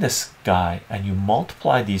bring this guy and you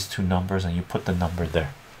multiply these 2 numbers and you put the number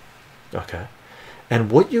there. Okay,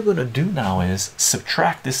 and what you're going to do now is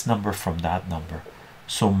subtract this number from that number.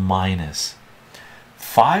 So minus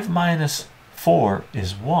 5 minus 4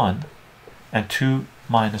 is 1, and 2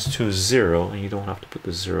 minus 2 is 0, and you don't have to put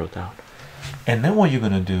the 0 down. And then what you're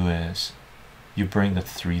going to do is you bring the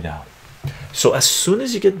 3 down. So as soon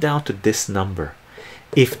as you get down to this number,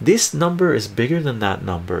 if this number is bigger than that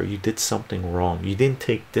number, you did something wrong. You didn't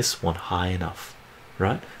take this one high enough,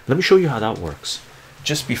 right? Let me show you how that works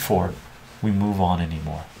just before we move on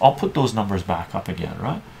anymore. I'll put those numbers back up again,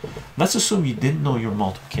 right? Let's assume you didn't know your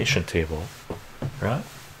multiplication table, right?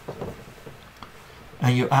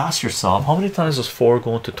 And you ask yourself, how many times does 4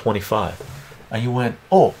 go into 25? And you went,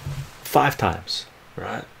 oh, 5 times,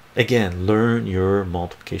 right? Again, learn your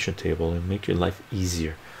multiplication table and make your life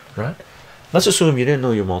easier, right? Let's assume you didn't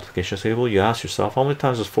know your multiplication table. You ask yourself, how many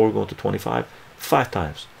times does 4 go into 25? 5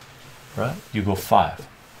 times, right? You go 5.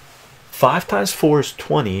 5 times 4 is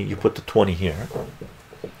 20. You put the 20 here,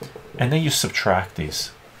 and then you subtract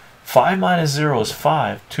these. 5 minus 0 is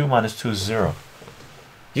 5. 2 minus 2 is 0.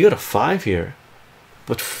 You got a 5 here,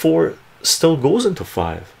 but 4 still goes into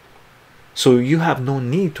 5. So you have no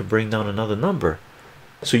need to bring down another number.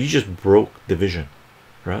 So you just broke division,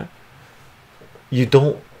 right? You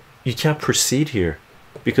can't proceed here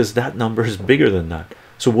because that number is bigger than that.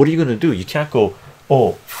 So what are you going to do? You can't go,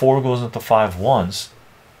 oh, 4 goes into 5 once,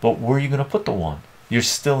 but where are you going to put the 1? You're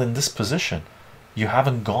still in this position. You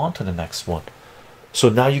haven't gone to the next one. So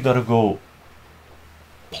now you got to go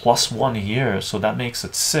plus 1 here, so that makes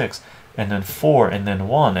it 6, and then 4, and then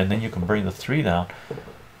 1, and then you can bring the 3 down,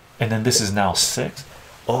 and then this is now 6.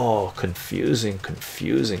 Oh, confusing.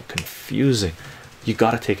 You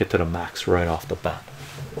got to take it to the max right off the bat,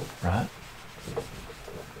 right?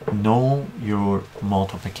 Know your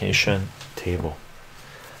multiplication table.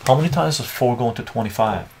 How many times does 4 go into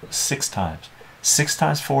 25? 6 times. 6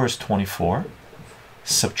 times 4 is 24.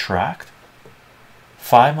 Subtract.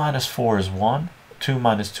 5 minus 4 is 1. 2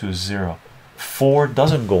 minus 2 is 0. 4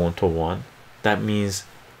 doesn't go into 1. That means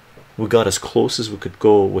we got as close as we could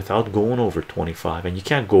go without going over 25, and you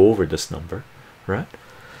can't go over this number, right?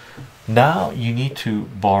 Now you need to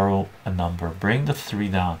borrow a number. Bring the 3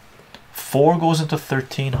 down. 4 goes into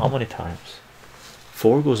 13 how many times?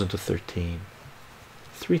 4 goes into 13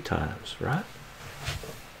 3 times, right?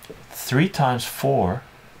 3 times 4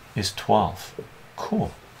 is 12.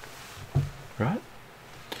 Cool, right?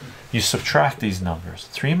 You subtract these numbers.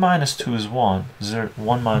 3 minus 2 is 1.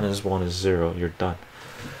 1 minus 1 is 0. You're done.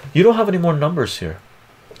 You don't have any more numbers here.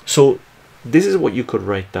 So this is what you could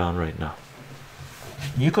write down right now.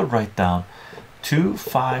 You could write down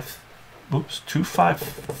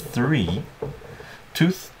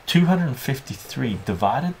 253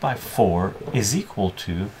 divided by 4 is equal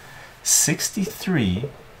to 63,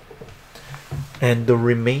 and the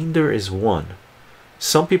remainder is 1.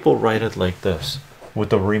 Some people write it like this,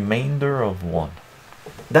 with a remainder of 1.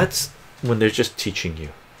 That's when they're just teaching you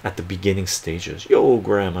at the beginning stages. Yo,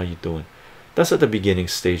 Graham, how you doing? That's at the beginning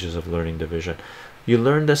stages of learning division. You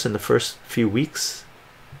learn this in the first few weeks,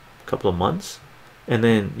 couple of months, and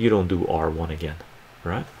then you don't do R1 again,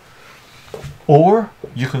 right? Or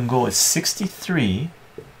you can go at 63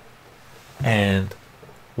 and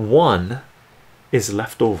 1 is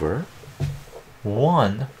left over.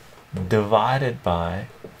 1 divided by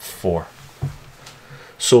 4.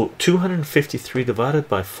 So 253 divided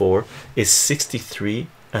by 4 is 63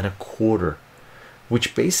 and a quarter,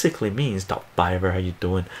 which basically means, Biver, how you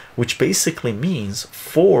doing? Which basically means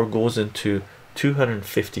 4 goes into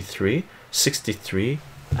 253 63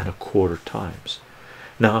 and a quarter times.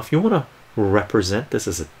 Now if you want to represent this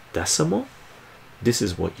as a decimal, this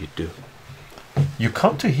is what you do. You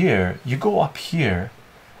come to here, you go up here,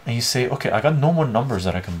 and you say, okay, I got no more numbers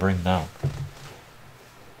that I can bring down.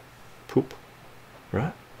 Poop,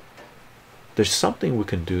 right? There's something we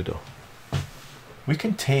can do though. We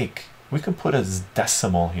can put a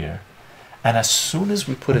decimal here, and as soon as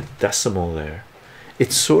we put a decimal there,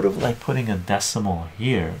 it's sort of like putting a decimal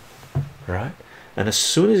here, right? And as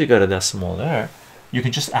soon as you got a decimal there, you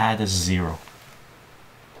can just add a 0,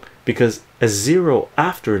 because a 0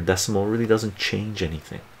 after a decimal really doesn't change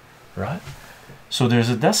anything, right? So there's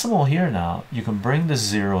a decimal here now. You can bring the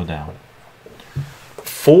 0 down.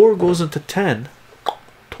 4 goes into 10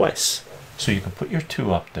 twice, so you can put your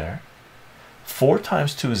 2 up there. 4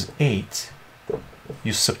 times 2 is 8.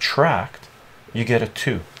 You subtract, you get a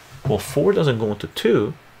 2. Well, 4 doesn't go into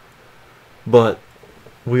 2, but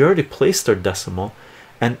we already placed our decimal,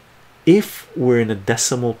 and if we're in a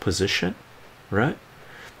decimal position, right,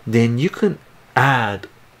 then you can add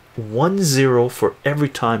 1 0 for every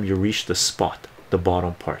time you reach the spot, the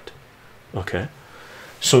bottom part. Okay,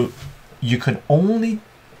 so you can only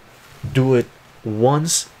do it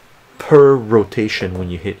once per rotation when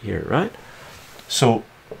you hit here, right? So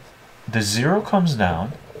the 0 comes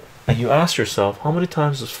down, and you ask yourself, how many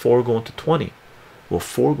times does 4 go into 20? Well,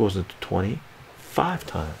 4 goes into 20 5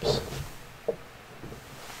 times.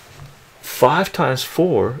 5 times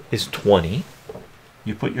 4 is 20.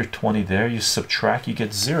 You put your 20 there, you subtract, you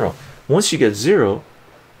get 0. Once you get 0,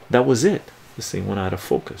 that was it. This thing went out of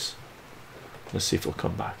focus. Let's see if it'll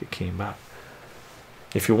come back. It came back.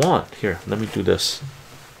 If you want, here, let me do this.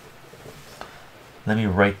 Let me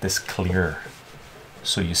write this clearer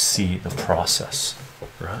so you see the process,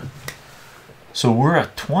 right? So we're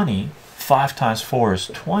at 20. 5 times 4 is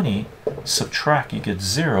 20. Subtract, you get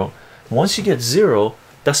 0. Once you get 0,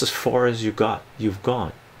 that's as far as you've gone. You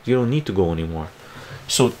don't need to go anymore.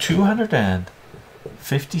 So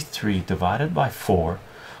 253 divided by 4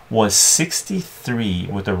 was 63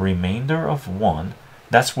 with a remainder of 1.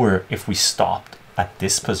 That's where if we stopped at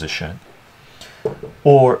this position,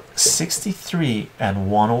 or 63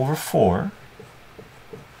 and 1 over 4,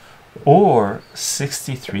 or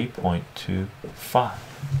 63.25.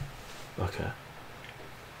 Okay,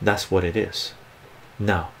 that's what it is.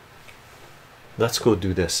 Now let's go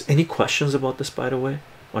do this. Any questions about this, by the way,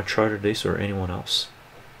 on Charter Days or anyone else?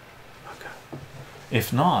 Okay,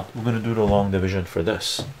 if not, we're going to do the long division for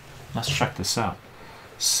this. Let's check this out.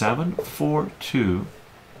 742,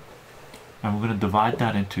 and we're going to divide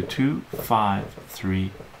that into 2 5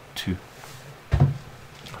 3 2.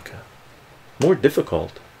 Okay, more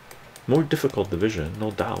difficult division,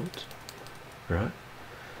 no doubt, right?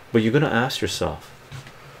 But you're going to ask yourself,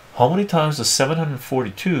 how many times does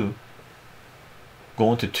 742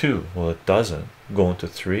 go into 2? Well, it doesn't. Go into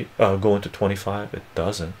 3, go into 25, it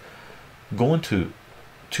doesn't. Go into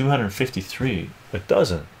 253, it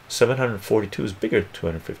doesn't. 742 is bigger than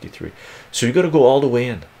 253. So you got to go all the way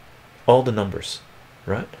in, all the numbers,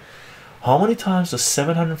 right? How many times does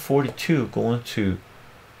 742 go into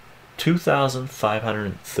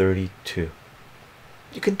 2532?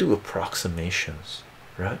 You can do approximations,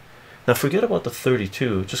 right? Now forget about the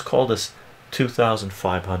 32, just call this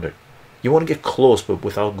 2500. You want to get close but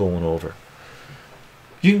without going over.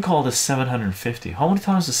 You can call this 750. How many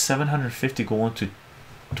times does 750 go into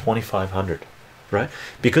 2500, right?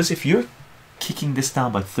 Because if you're kicking this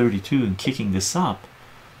down by 32 and kicking this up,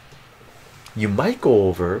 you might go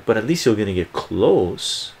over, but at least you're going to get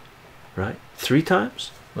close, right? 3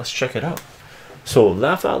 times. Let's check it out. So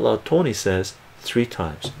Laugh Out Loud Tony says 3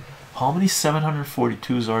 times. How many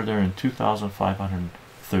 742s are there in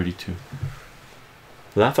 2532?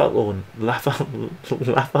 Laugh out loud. Laugh out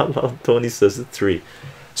loud. Tony says 3.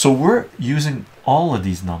 So we're using all of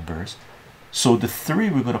these numbers. So the 3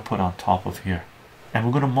 we're going to put on top of here, and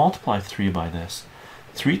we're going to multiply 3 by this.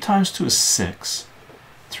 3 times 2 is 6.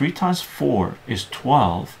 3 times 4 is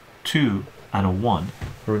 12. 2 and a 1.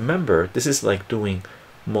 Remember, this is like doing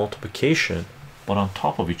multiplication, but on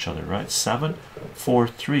top of each other, right?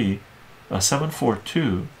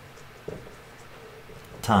 742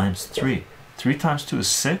 times 3. 3 times 2 is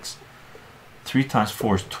 6. 3 times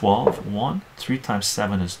 4 is 12. 1. 3 times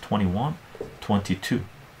 7 is 21. 22.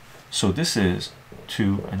 So this is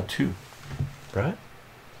 2 and 2, right?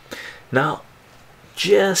 Now,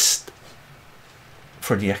 just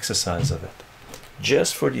for the exercise of it,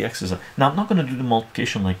 now I'm not going to do the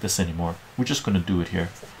multiplication like this anymore. We're just going to do it here.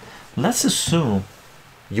 Let's assume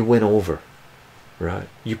you went over, right?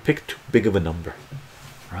 You picked too big of a number,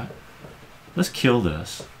 right? Let's kill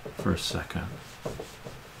this for a second.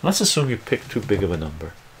 Let's assume you picked too big of a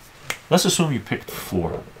number. Let's assume you picked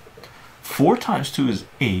 4. 4 times 2 is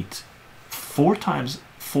 8. 4 times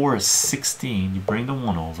 4 is 16. You bring the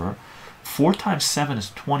 1 over. 4 times 7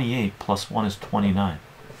 is 28, plus 1 is 29.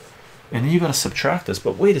 And then you got to subtract this.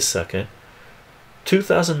 But wait a second.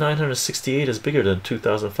 2968 is bigger than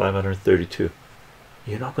 2532.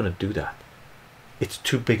 You're not going to do that. It's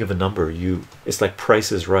too big of a number. It's like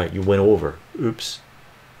Price is Right. You went over. Oops.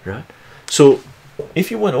 Right? So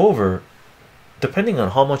if you went over, depending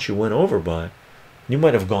on how much you went over by, you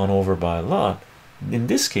might have gone over by a lot. In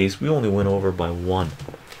this case, we only went over by 1.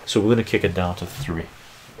 So we're going to kick it down to 3.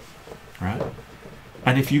 Right?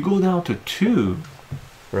 And if you go down to 2,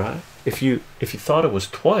 right? If you thought it was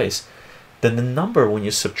twice, then the number when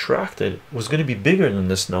you subtract it was going to be bigger than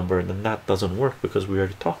this number, and then that doesn't work because we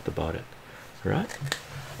already talked about it, right?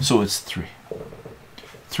 So it's 3.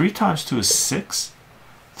 3 times 2 is 6.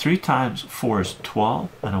 3 times 4 is 12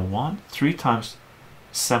 and a 1. 3 times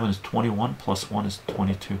 7 is 21, plus 1 is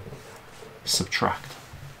 22. Subtract.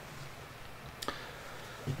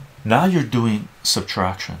 Now you're doing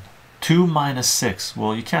subtraction. 2 minus 6.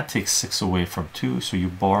 Well, you can't take 6 away from 2, so you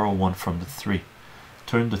borrow 1 from the 3.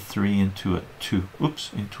 Turn the 3 into a 2.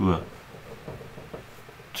 Oops, into a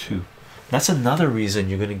 2. That's another reason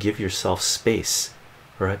you're going to give yourself space,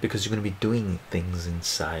 right? Because you're going to be doing things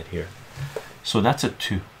inside here. So that's a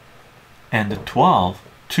 2. And the 12,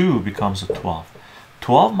 2 becomes a 12.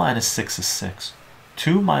 12 minus 6 is 6.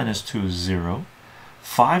 2 minus 2 is 0.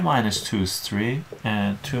 5 minus 2 is 3.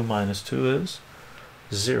 And 2 minus 2 is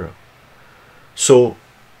 0. So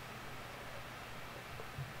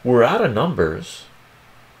we're out of numbers,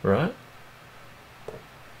 right?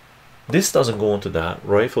 This doesn't go into that,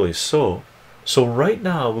 rightfully so. So right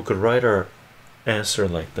now we could write our answer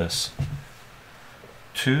like this: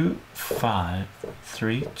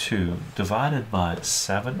 2532 divided by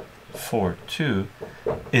 742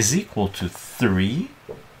 is equal to 3.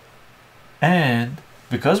 And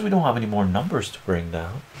because we don't have any more numbers to bring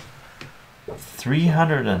down,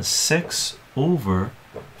 306 over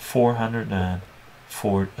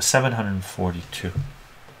 742.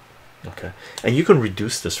 Okay, and you can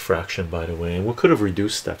reduce this fraction, by the way, and we could have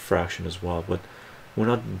reduced that fraction as well, but we're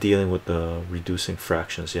not dealing with the reducing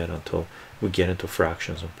fractions yet until we get into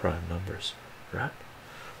fractions of prime numbers, right?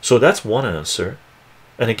 So that's one answer,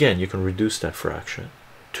 and again, you can reduce that fraction.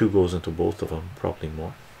 2 goes into both of them, probably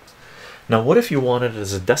more. Now what if you wanted it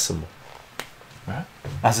as a decimal, right?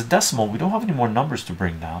 As a decimal, we don't have any more numbers to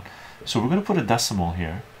bring down, so we're going to put a decimal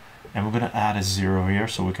here, and we're going to add a 0 here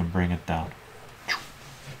so we can bring it down,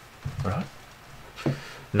 right?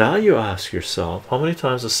 Now you ask yourself, how many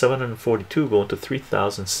times does 742 go into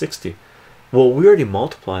 3060? Well, we already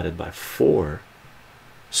multiplied it by 4,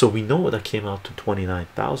 so we know that came out to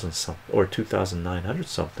 29,000 something, or 2,900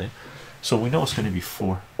 something. So we know it's going to be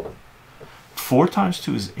 4. 4 times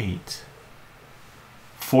 2 is 8.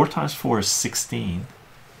 4 times 4 is 16.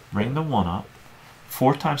 Bring the 1 up.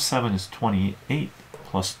 4 times 7 is 28,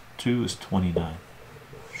 plus 2 is 29.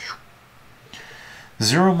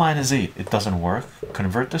 0 minus 8, it doesn't work.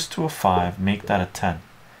 Convert this to a 5, make that a 10.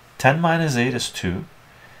 10 minus 8 is 2.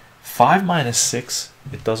 5 minus 6,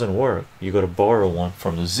 it doesn't work. You got to borrow 1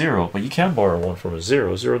 from the 0, but you can't borrow 1 from a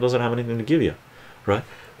 0. 0 doesn't have anything to give you, right?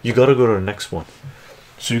 You got to go to the next one.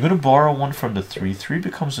 So you're going to borrow 1 from the 3. 3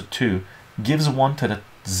 becomes a 2, gives 1 to the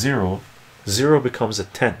 0. 0 becomes a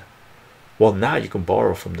 10. Well, now you can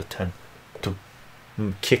borrow from the 10 to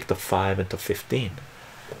kick the 5 into 15.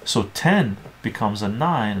 So 10 becomes a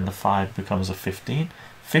 9 and the 5 becomes a 15.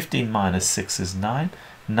 15 minus 6 is 9.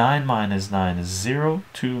 9 minus 9 is 0.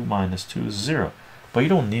 2 minus 2 is 0. But you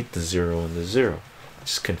don't need the 0 and the 0. It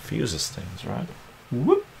just confuses things, right?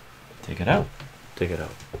 Whoop. Take it out. Take it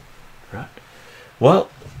out. Right? Well,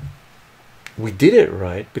 we did it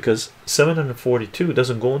right because 742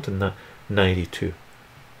 doesn't go into 92.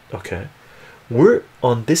 Okay. We're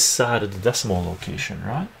on this side of the decimal location,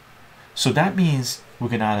 right? So that means we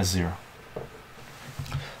can add a 0.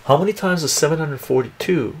 How many times does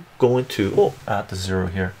 742 go into, oh, add the 0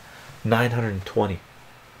 here, 920?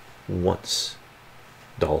 Once.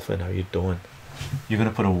 Dolphin, how you doing? You're going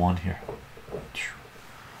to put a 1 here.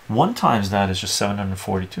 1 times that is just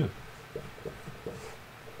 742.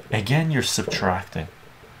 Again, you're subtracting.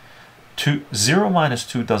 0 minus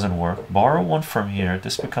 2 doesn't work. Borrow 1 from here.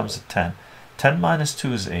 This becomes a 10. 10 minus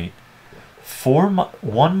 2 is 8.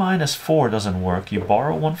 1 minus 4 doesn't work. You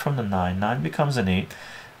borrow 1 from the 9. 9 becomes an 8.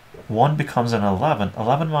 1 becomes an 11.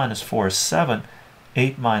 11 minus 4 is 7.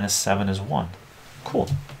 8 minus 7 is 1. Cool.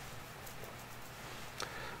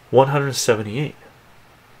 178.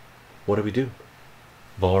 What do we do?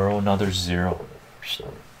 Borrow another 0.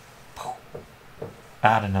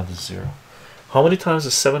 Add another 0. How many times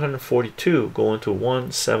does 742 go into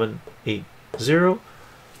 1780?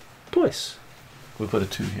 Twice. We put a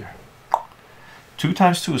 2 here. 2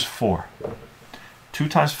 times 2 is 4. 2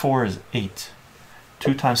 times 4 is 8.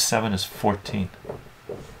 2 times 7 is 14.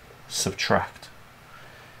 Subtract.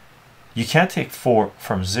 You can't take 4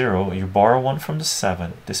 from 0. You borrow 1 from the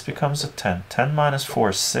 7. This becomes a 10. 10 minus 4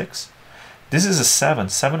 is 6. This is a 7.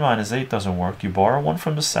 7 minus 8 doesn't work. You borrow 1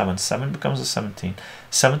 from the 7. 7 becomes a 17.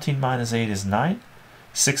 17 minus 8 is 9.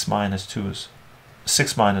 6 minus 2 is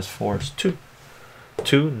 6 minus 4 is 2.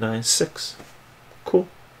 296. Cool.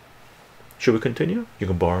 Should we continue? You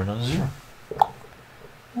can borrow another 0.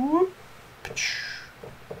 Whoop.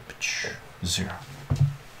 0.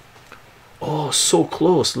 Oh, so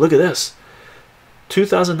close. Look at this.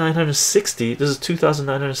 2,960. This is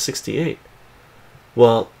 2,968.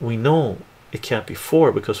 Well, we know it can't be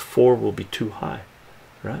 4 because 4 will be too high,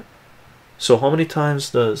 right? So how many times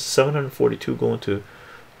does 742 go into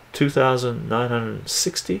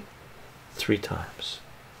 2,960? 3 times,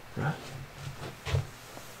 right?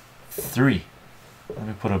 3. Let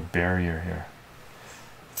me put a barrier here.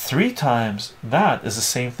 3 times that is the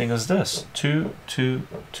same thing as this. 2, 2,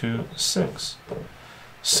 2, 6.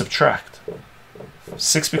 Subtract.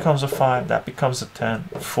 6 becomes a 5. That becomes a 10.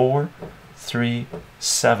 4, 3,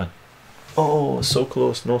 7. Oh, so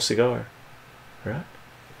close, no cigar, right?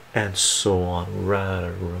 And so on,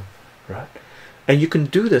 right? And you can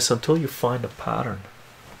do this until you find a pattern,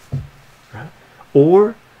 right?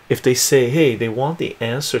 Or if they say, hey, they want the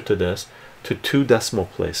answer to this to 2 decimal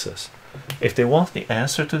places. If they want the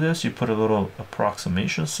answer to this, you put a little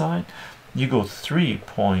approximation sign, you go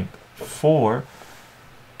 3.4,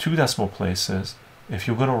 2 decimal places. If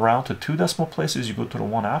you're going to round to 2 decimal places, you go to the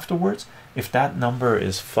one afterwards. If that number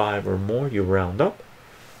is 5 or more, you round up,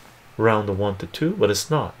 round the 1 to 2, but it's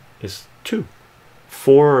not, it's 2.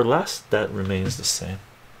 4 or less, that remains the same.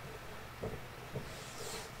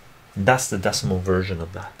 That's the decimal version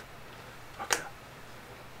of that. Okay,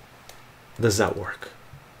 does that work?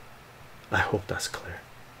 I hope that's clear.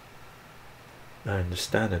 I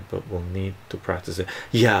understand it, but we'll need to practice it.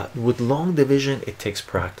 Yeah, with long division it takes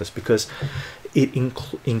practice because it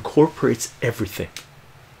incorporates everything,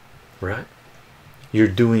 right? You're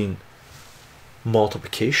doing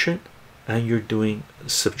multiplication and you're doing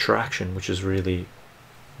subtraction, which is really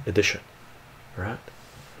addition, right?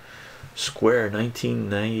 Square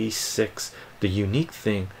 1996. The unique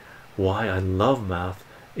thing why I love math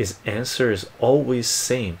is answer is always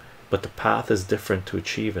same, but the path is different to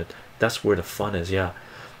achieve it. That's where the fun is. Yeah,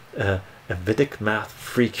 a Vedic math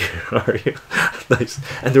freak are you? Nice.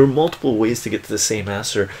 And there are multiple ways to get to the same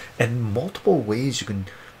answer, and multiple ways you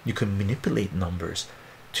can manipulate numbers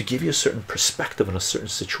to give you a certain perspective on a certain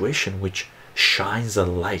situation, which shines a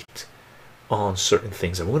light on certain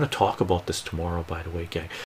things. And we're going to talk about this tomorrow, by the way, gang.